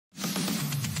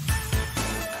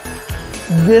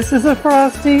This is a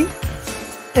Frosty,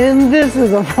 and this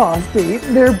is a Frosty.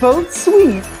 They're both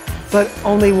sweet, but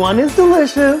only one is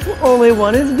delicious, only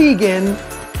one is vegan,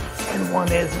 and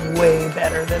one is way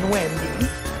better than Wendy's.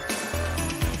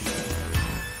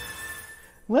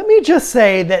 Let me just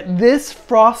say that this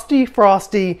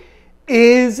Frosty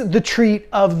is the treat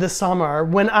of the summer.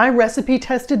 When I recipe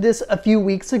tested this a few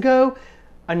weeks ago,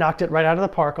 I knocked it right out of the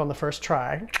park on the first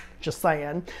try, just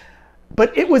saying.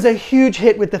 But it was a huge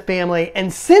hit with the family,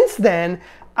 and since then,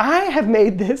 I have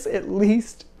made this at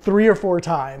least 3 or 4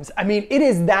 times. I mean, it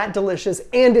is that delicious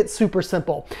and it's super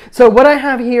simple. So what I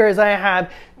have here is I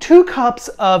have 2 cups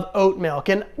of oat milk,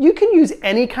 and you can use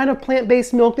any kind of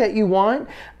plant-based milk that you want.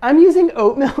 I'm using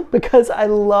oat milk because I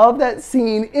love that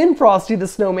scene in Frosty the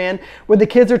Snowman where the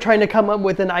kids are trying to come up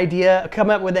with an idea, come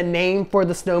up with a name for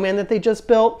the snowman that they just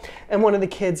built, and one of the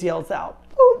kids yells out,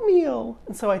 oatmeal.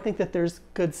 And so I think that there's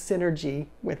good synergy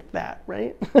with that,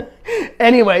 right?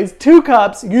 Anyways, 2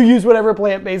 cups, you use whatever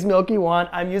plant-based milk you want.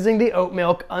 I'm using the oat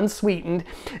milk, unsweetened.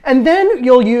 And then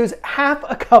you'll use half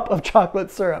a cup of chocolate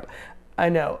syrup. I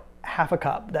know, half a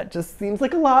cup. That just seems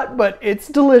like a lot, but it's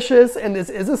delicious, and this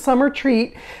is a summer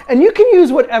treat. And you can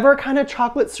use whatever kind of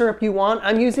chocolate syrup you want.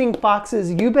 I'm using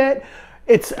Fox's You Bet.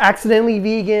 It's accidentally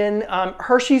vegan.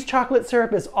 Hersheys chocolate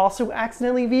syrup is also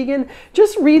accidentally vegan.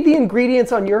 Just read the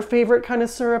ingredients on your favorite kind of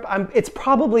syrup. It's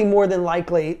probably more than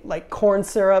likely like corn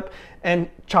syrup and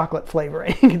chocolate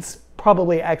flavoring. It's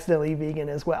probably accidentally vegan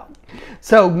as well.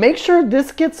 So make sure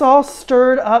this gets all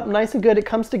stirred up nice and good. It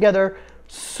comes together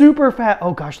super fast.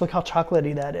 Oh gosh, look how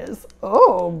chocolatey that is.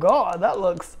 Oh God, that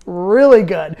looks really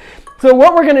good. So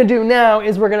what we're gonna do now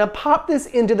is we're gonna pop this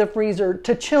into the freezer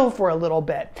to chill for a little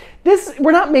bit.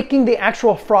 We're not making the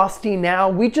actual Frosty now.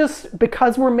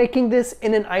 Because we're making this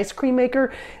in an ice cream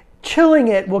maker, chilling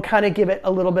it will kind of give it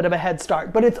a little bit of a head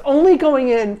start, but it's only going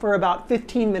in for about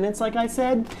 15 minutes, like I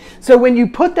said. So when you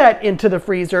put that into the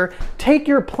freezer, take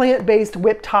your plant-based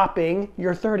whipped topping,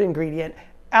 your 3rd ingredient,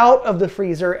 out of the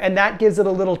freezer, and that gives it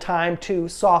a little time to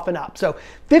soften up. So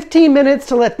 15 minutes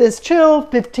to let this chill,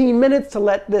 15 minutes to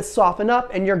let this soften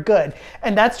up, and you're good.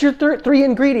 And that's your 3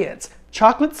 ingredients: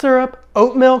 chocolate syrup,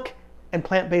 oat milk, and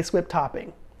plant-based whipped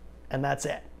topping. And that's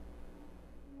it.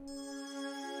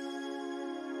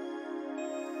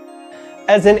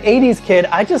 As an 80s kid,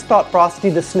 I just thought Frosty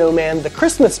the Snowman, the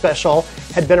Christmas special,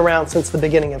 had been around since the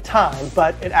beginning of time,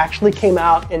 but it actually came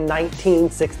out in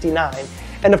 1969.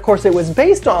 And of course, it was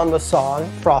based on the song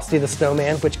Frosty the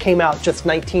Snowman, which came out just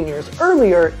 19 years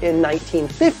earlier in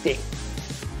 1950.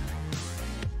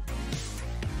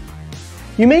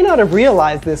 You may not have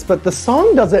realized this, but the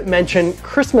song doesn't mention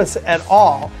Christmas at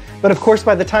all. But of course,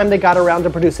 by the time they got around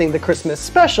to producing the Christmas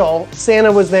special,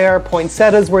 Santa was there,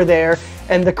 poinsettias were there,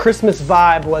 and the Christmas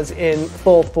vibe was in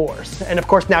full force. And of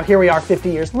course, now here we are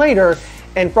 50 years later,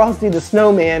 and Frosty the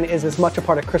Snowman is as much a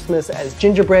part of Christmas as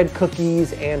gingerbread,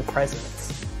 cookies, and presents.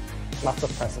 Lots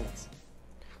of presents.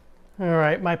 All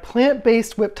right, my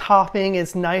plant-based whipped topping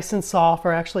is nice and soft,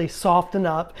 or actually softened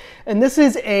up. And this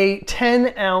is a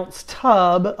 10-ounce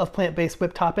tub of plant-based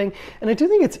whipped topping. And I do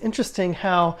think it's interesting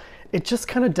how it just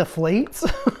kind of deflates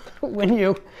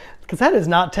because that is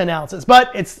not 10 ounces,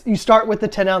 but you start with the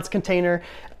 10-ounce container,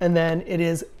 and then it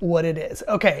is what it is.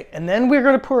 Okay, and then we're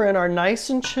gonna pour in our nice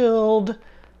and chilled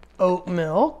oat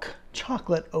milk,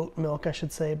 chocolate oat milk, I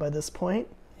should say by this point.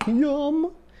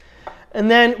 Yum. And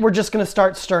then we're just gonna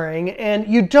start stirring, and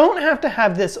you don't have to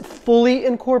have this fully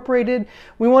incorporated.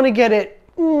 We wanna get it,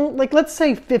 like let's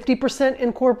say 50%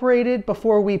 incorporated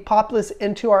before we pop this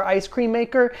into our ice cream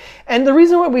maker. And the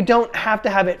reason why we don't have to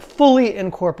have it fully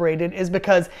incorporated is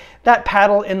because that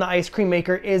paddle in the ice cream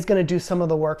maker is gonna do some of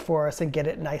the work for us and get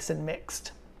it nice and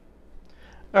mixed.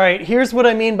 All right, here's what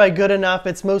I mean by good enough.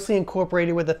 It's mostly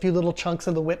incorporated with a few little chunks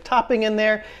of the whipped topping in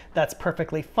there. That's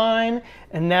perfectly fine.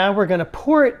 And now we're gonna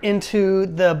pour it into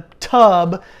the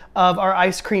tub of our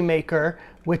ice cream maker,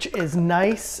 which is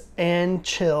nice and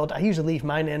chilled. I usually leave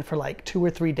mine in for like 2 or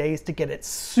 3 days to get it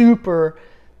super,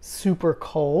 super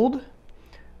cold.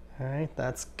 All right,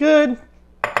 that's good.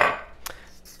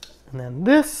 And then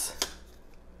this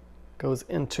goes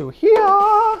into here.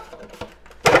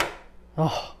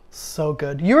 Oh, so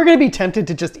good. You're gonna be tempted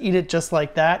to just eat it just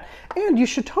like that, and you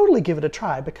should totally give it a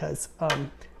try because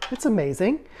it's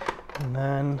amazing. And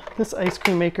then this ice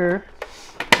cream maker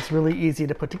is really easy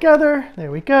to put together.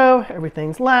 There we go,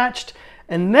 everything's latched.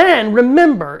 And then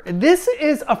remember, this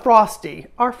is a Frosty,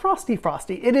 our Frosty.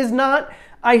 It is not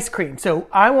ice cream, so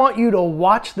I want you to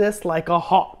watch this like a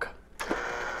hawk.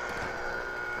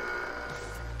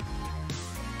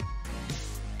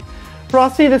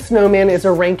 Frosty the Snowman is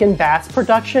a Rankin Bass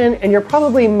production, and you're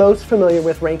probably most familiar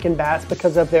with Rankin Bass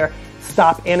because of their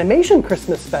stop animation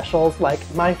Christmas specials like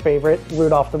my favorite,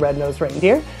 Rudolph the Red-Nosed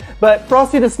Reindeer. But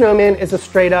Frosty the Snowman is a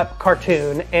straight up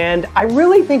cartoon, and I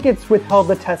really think it's withheld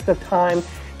the test of time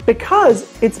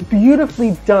because it's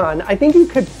beautifully done. I think you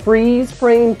could freeze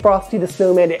frame Frosty the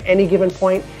Snowman at any given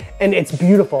point, and it's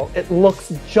beautiful. It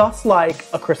looks just like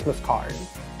a Christmas card.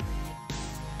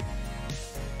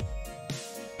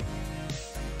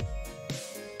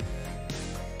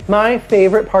 My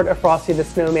favorite part of Frosty the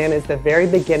Snowman is the very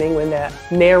beginning when the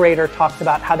narrator talks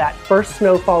about how that first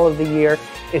snowfall of the year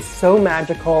is so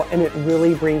magical and it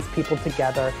really brings people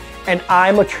together. And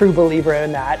I'm a true believer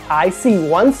in that. I see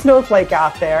one snowflake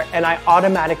out there and I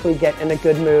automatically get in a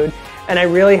good mood. And I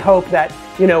really hope that,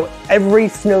 you know, every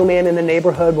snowman in the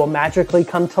neighborhood will magically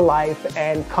come to life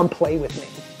and come play with me.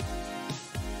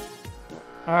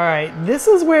 All right, this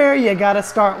is where you gotta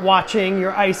start watching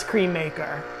your ice cream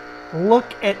maker.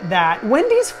 Look at that.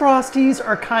 Wendy's Frosties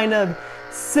are kind of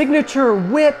signature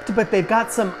whipped, but they've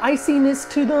got some iciness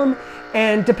to them.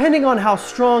 And depending on how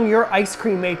strong your ice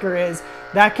cream maker is,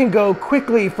 that can go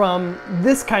quickly from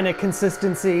this kind of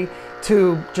consistency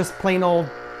to just plain old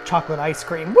chocolate ice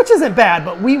cream, which isn't bad,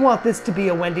 but we want this to be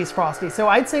a Wendy's Frosty. So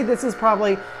I'd say this is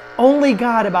probably only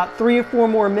got about 3 or 4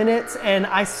 more minutes, and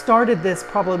I started this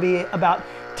probably about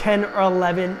 10 or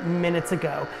 11 minutes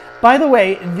ago. By the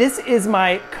way, this is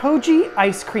my Koji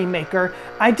ice cream maker.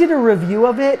 I did a review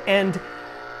of it, and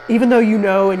even though you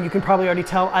know, and you can probably already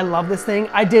tell, I love this thing,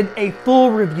 I did a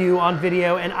full review on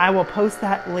video, and I will post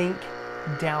that link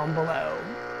down below.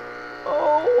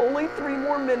 Oh, only 3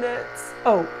 more minutes.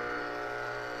 Oh,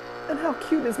 and how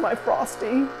cute is my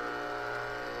Frosty?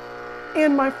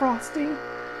 And my Frosty?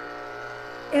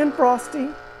 And Frosty?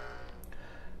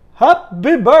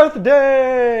 Happy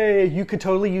birthday! You could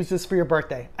totally use this for your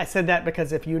birthday. I said that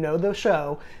because if you know the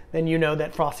show, then you know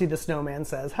that Frosty the Snowman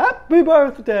says, happy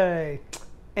birthday!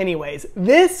 Anyways,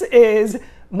 this is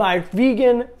my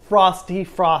vegan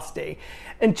Frosty.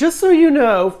 And just so you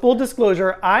know, full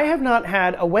disclosure, I have not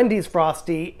had a Wendy's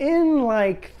Frosty in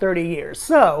like 30 years.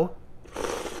 So,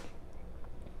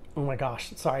 oh my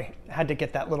gosh, sorry, I had to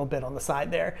get that little bit on the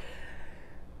side there.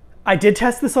 I did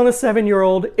test this on a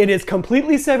 7-year-old. It is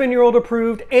completely 7-year-old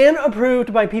approved and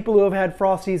approved by people who have had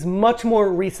Frosties much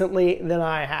more recently than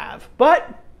I have.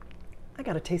 But I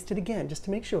gotta taste it again just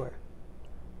to make sure.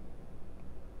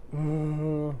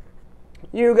 You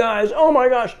guys, oh my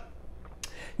gosh.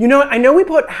 You know, I know we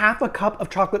put half a cup of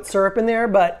chocolate syrup in there,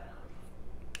 but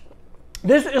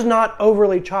this is not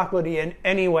overly chocolatey in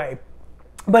any way.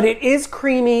 But it is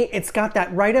creamy, it's got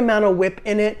that right amount of whip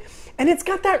in it, and it's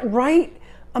got that right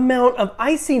amount of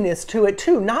iciness to it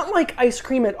too. Not like ice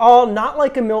cream at all, not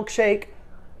like a milkshake.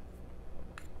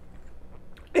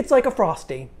 It's like a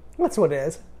Frosty. That's what it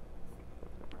is.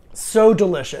 So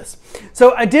delicious.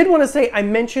 So I did want to say, I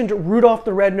mentioned Rudolph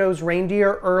the Red-Nosed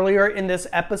Reindeer earlier in this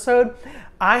episode.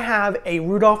 I have a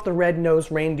Rudolph the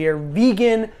Red-Nosed Reindeer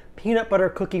vegan peanut butter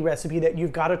cookie recipe that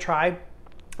you've got to try.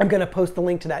 I'm going to post the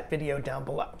link to that video down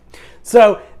below.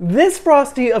 So this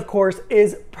Frosty, of course,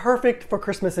 is perfect for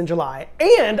Christmas in July.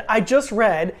 And I just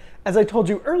read, as I told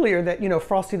you earlier, that, you know,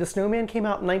 Frosty the Snowman came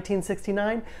out in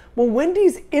 1969. Well,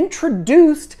 Wendy's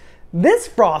introduced this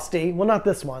Frosty, well, not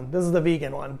this one, this is the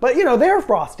vegan one, but you know, their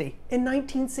Frosty in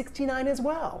 1969 as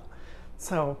well.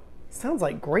 So sounds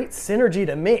like great synergy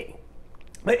to me.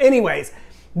 But anyways,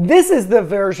 this is the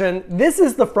version, this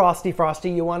is the Frosty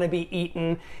you want to be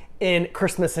eating in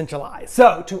Christmas in July.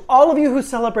 So to all of you who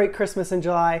celebrate Christmas in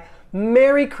July,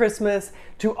 Merry Christmas.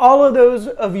 To all of those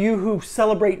of you who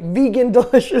celebrate vegan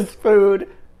delicious food,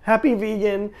 happy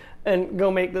vegan, and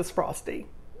go make this Frosty.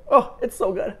 Oh, it's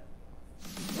so good.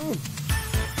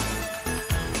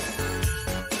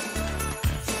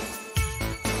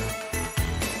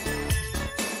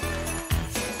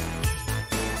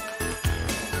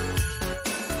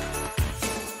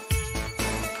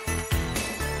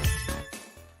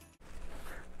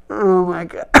 Oh my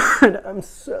God, I'm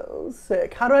so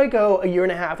sick. How do I go a year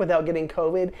and a half without getting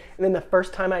COVID, and then the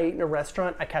first time I eat in a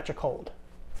restaurant, I catch a cold?